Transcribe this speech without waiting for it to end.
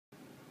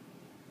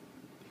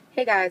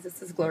Hey guys,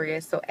 this is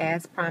Gloria. So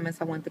as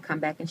promised, I wanted to come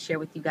back and share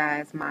with you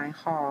guys my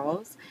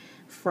hauls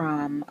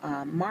from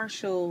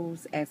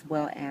Marshall's as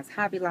well as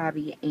Hobby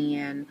Lobby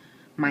and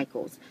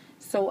Michael's.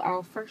 So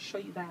I'll first show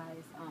you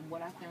guys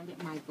what I found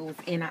at Michael's,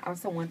 and I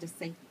also wanted to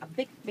say a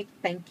big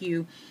thank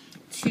you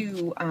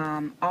to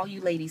all you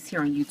ladies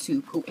here on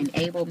YouTube who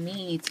enable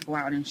me to go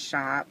out and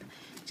shop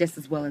just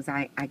as well as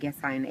I guess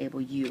I enable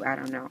you. I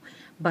don't know.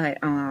 But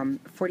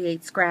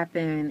 48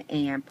 Scrapping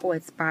and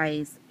Poet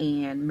Spice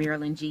and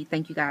Marilyn G,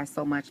 thank you guys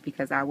so much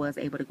because I was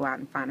able to go out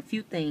and find a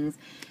few things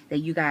that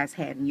you guys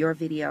had in your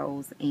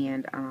videos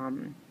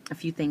and a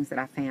few things that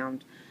I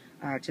found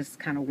just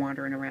kind of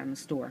wandering around the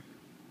store.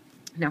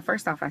 Now,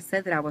 first off, I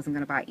said that I wasn't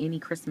going to buy any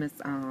Christmas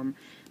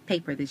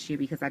paper this year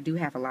because I do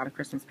have a lot of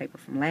Christmas paper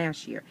from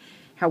last year.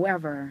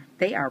 However,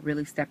 they are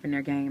really stepping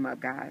their game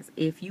up, guys.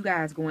 If you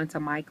guys go into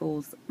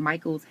Michael's,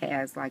 Michael's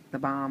has like the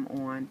bomb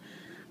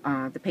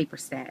on the paper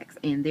stacks,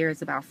 and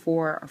there's about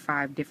 4 or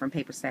 5 different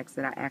paper stacks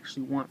that I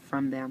actually want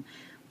from them.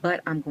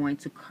 But I'm going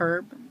to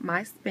curb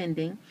my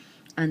spending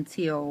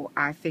until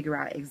I figure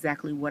out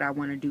exactly what I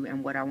want to do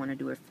and what I want to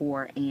do it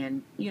for,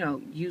 and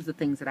use the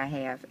things that I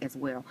have as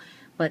well.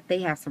 But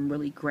they have some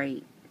really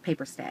great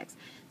paper stacks.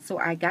 So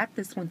I got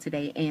this one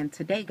today, and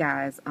today,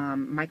 guys,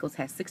 Michael's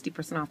has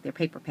 60% off their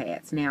paper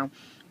pads. Now,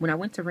 when I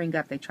went to ring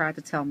up, they tried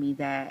to tell me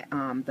that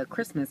the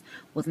Christmas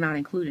was not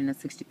included in the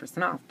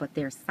 60% off, but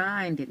their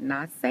sign did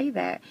not say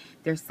that.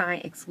 Their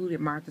sign excluded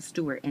Martha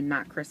Stewart and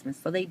not Christmas,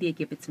 so they did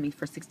give it to me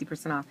for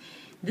 60% off.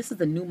 This is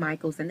the new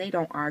Michael's, and they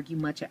don't argue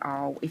much at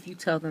all. If you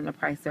tell them the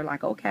price, they're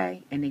like,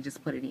 okay, and they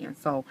just put it in,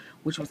 so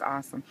which was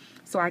awesome.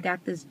 So I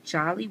got this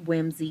Jolly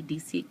Whimsy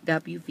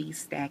DCWV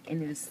stack,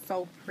 and it is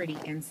so pretty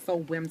and so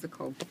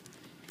whimsical.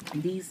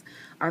 And these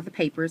are the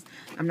papers.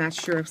 I'm not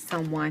sure if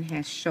someone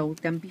has showed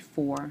them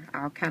before.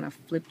 I'll kind of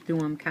flip through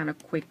them kind of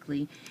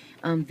quickly.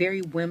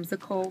 Very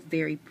whimsical,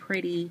 very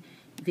pretty,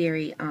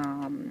 very,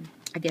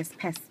 I guess,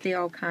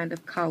 pastel kind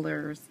of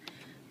colors,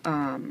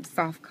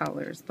 soft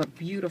colors, but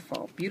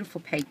beautiful,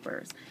 beautiful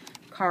papers.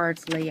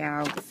 Cards,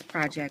 layouts,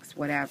 projects,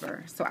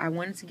 whatever. So I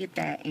wanted to get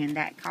that, and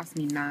that cost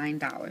me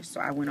 $9.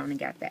 So I went on and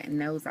got that, and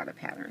those are the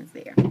patterns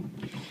there.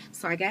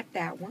 So I got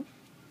that one.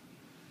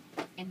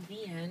 And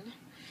then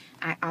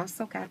I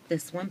also got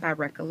this one by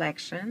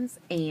Recollections,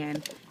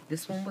 and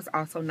this one was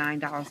also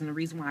 $9. And the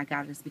reason why I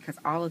got it is because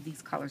all of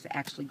these colors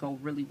actually go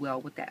really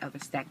well with that other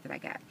stack that I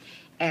got,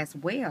 as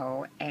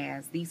well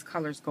as these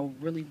colors go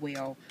really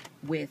well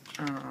with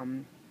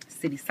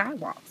City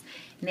Sidewalks.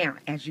 Now,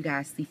 as you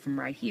guys see from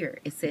right here,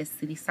 it says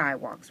City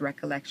Sidewalks,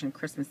 Recollection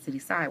Christmas City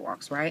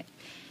Sidewalks, right?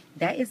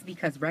 That is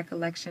because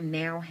Recollection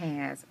now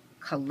has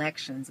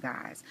collections,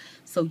 guys.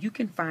 So you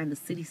can find the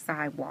City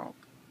Sidewalk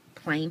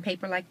plain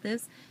paper like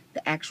this,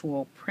 the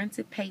actual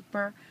printed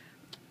paper,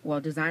 well,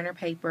 designer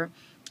paper,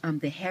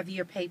 the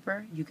heavier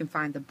paper. You can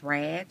find the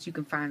brads, you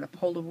can find the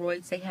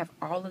Polaroids. They have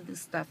all of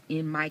this stuff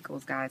in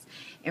Michael's, guys.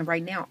 And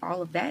right now,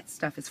 all of that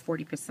stuff is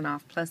 40%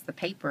 off, plus the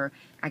paper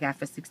I got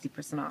for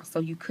 60% off. So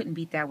you couldn't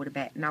beat that with a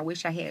bat. And I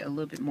wish I had a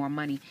little bit more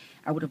money.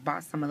 I would have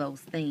bought some of those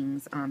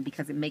things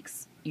because it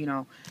makes,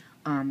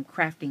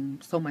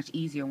 crafting so much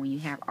easier when you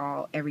have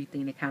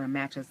everything that kind of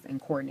matches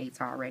and coordinates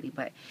already.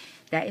 But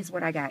that is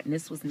what I got, and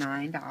this was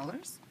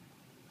 $9.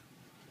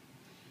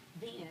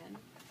 Then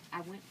I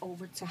went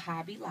over to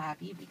Hobby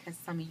Lobby because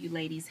some of you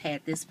ladies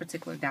had this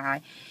particular die,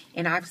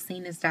 and I've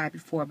seen this die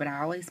before, but I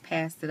always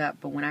passed it up.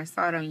 But when I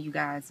saw it on you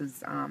guys'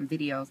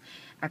 videos,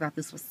 I thought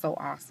this was so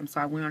awesome,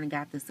 so I went on and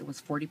got this. It was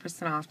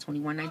 40% off,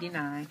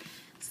 $21.99,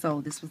 so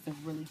this was a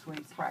really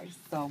great price.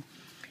 So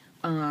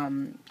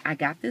I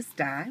got this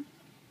die.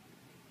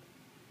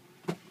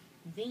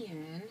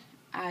 Then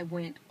I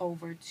went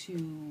over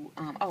to,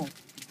 oh,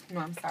 no,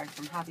 I'm sorry,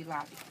 from Hobby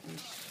Lobby. Let me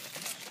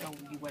show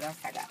you what else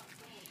I got.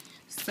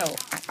 So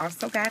I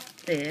also got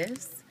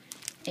this,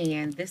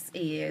 and this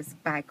is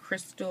by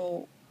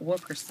Crystal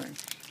Wilkerson.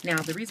 Now,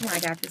 the reason why I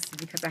got this is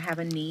because I have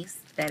a niece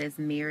that is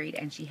married,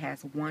 and she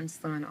has one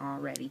son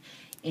already.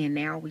 And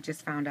now we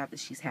just found out that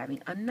she's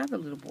having another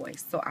little boy.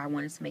 So I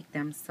wanted to make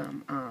them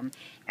some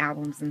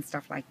albums and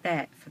stuff like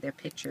that for their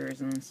pictures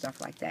and stuff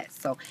like that.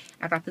 So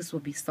I thought this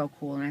would be so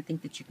cool. And I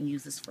think that you can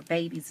use this for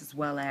babies as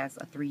well as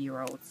a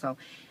 3-year-old. So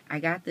I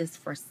got this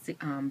for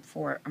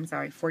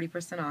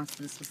 40% off.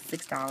 So this was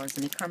 $6.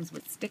 And it comes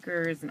with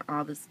stickers and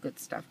all this good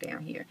stuff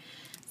down here.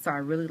 So I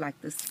really like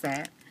this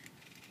set.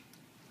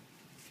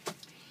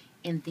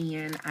 And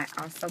then I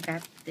also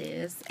got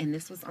this, and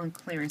this was on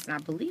clearance, and I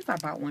believe I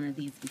bought one of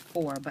these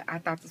before, but I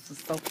thought this was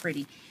so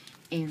pretty,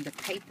 and the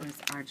papers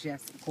are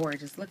just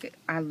gorgeous.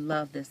 I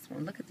love this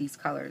one. Look at these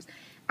colors.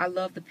 I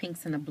love the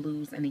pinks and the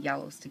blues and the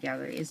yellows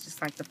together. It's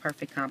just like the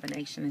perfect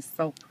combination. It's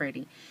so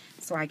pretty.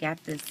 So I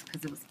got this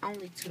because it was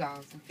only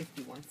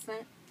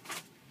 $2.51.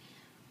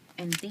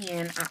 And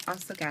then I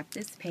also got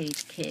this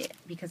page kit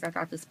because I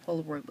thought this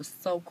Polaroid was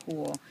so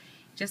cool.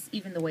 Just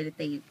even the way that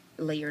they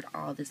layered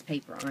all this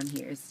paper on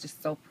here is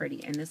just so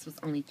pretty. And this was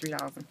only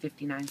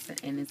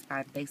 $3.59, and it's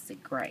by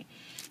Basic Gray.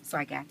 So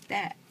I got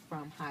that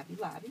from Hobby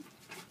Lobby.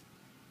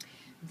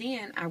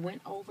 Then I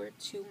went over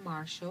to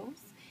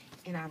Marshall's,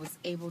 And I was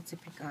able to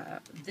pick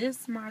up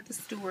this Martha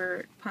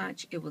Stewart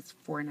punch. It was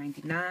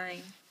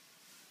 $4.99.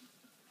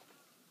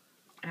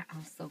 I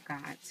also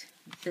got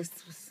this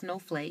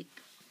snowflake.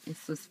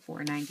 This was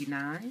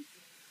 $4.99.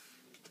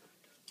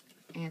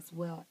 As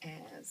well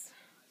as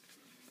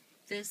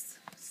this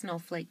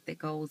snowflake that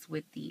goes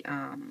with the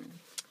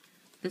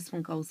this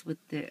one goes with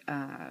the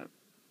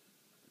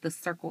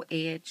circle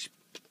edge,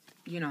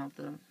 you know,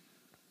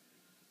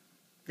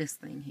 this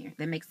thing here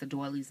that makes the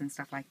doilies and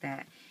stuff like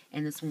that.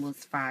 And this one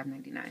was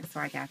 $5.99, so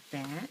I got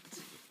that.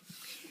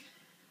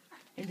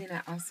 And then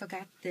I also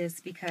got this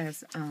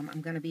because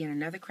I'm going to be in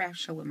another craft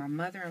show with my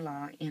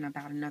mother-in-law in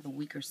about another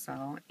week or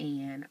so,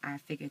 and I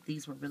figured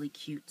these were really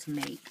cute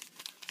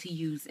to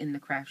use in the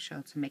craft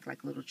show to make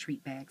like little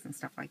treat bags and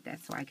stuff like that.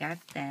 So I got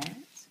that.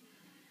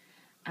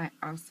 I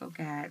also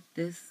got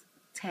this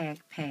tag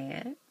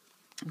pad,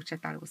 which I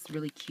thought it was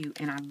really cute,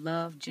 and I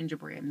love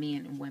gingerbread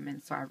men and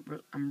women, so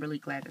I'm really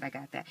glad that I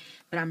got that.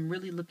 But I'm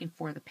really looking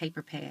for the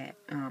paper pad,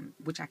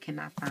 which I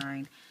cannot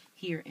find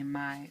here in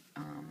my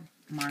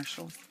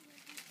Marshalls.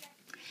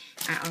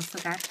 I also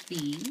got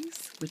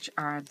these, which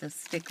are the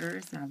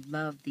stickers, and I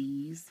love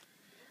these.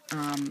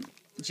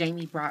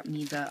 Jamie brought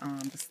me the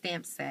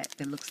stamp set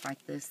that looks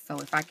like this, so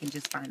if I can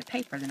just find the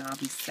paper, then I'll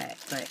be set.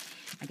 But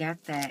I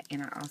got that,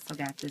 and I also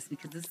got this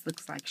because this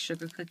looks like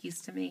sugar cookies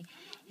to me,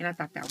 and I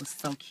thought that was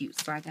so cute,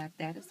 so I got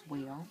that as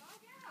well.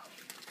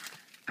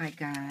 I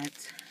got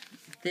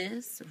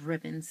this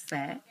ribbon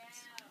set,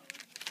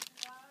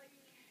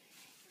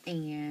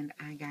 and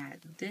I got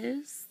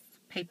this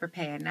paper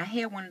pad, and I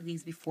had one of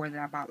these before that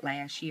I bought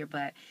last year,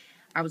 but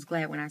I was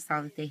glad when I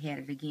saw that they had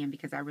it again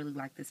because I really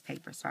like this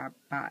paper, so I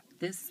bought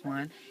this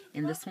one,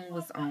 and this one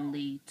was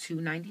only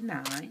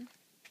 $2.99.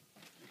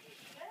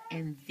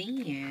 And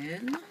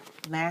then,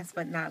 last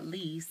but not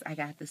least, I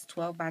got this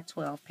 12 by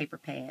 12 paper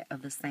pad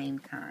of the same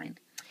kind.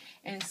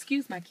 And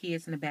excuse my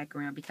kids in the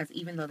background because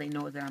even though they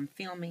know that I'm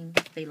filming,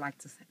 they like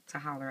to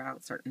holler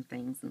out certain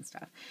things and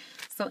stuff.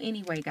 So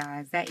anyway,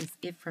 guys, that is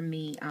it for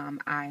me.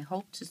 I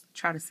hope to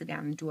try to sit down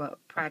and do a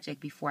project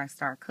before I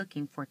start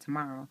cooking for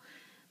tomorrow.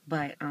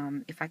 But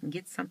if I can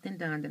get something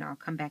done, then I'll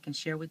come back and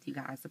share with you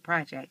guys the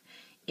project.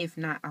 If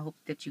not, I hope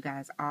that you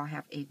guys all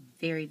have a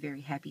very,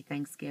 very happy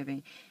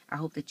Thanksgiving. I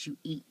hope that you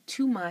eat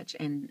too much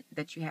and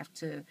that you have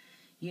to,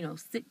 you know,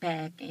 sit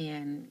back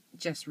and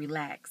just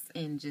relax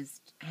and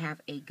just have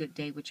a good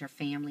day with your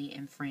family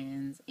and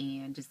friends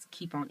and just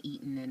keep on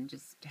eating and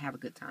just have a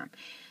good time.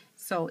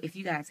 So if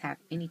you guys have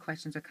any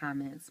questions or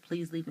comments,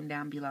 please leave them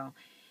down below.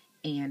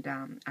 And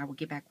I will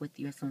get back with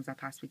you as soon as I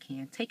possibly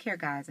can. Take care,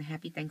 guys, and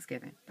happy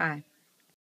Thanksgiving. Bye.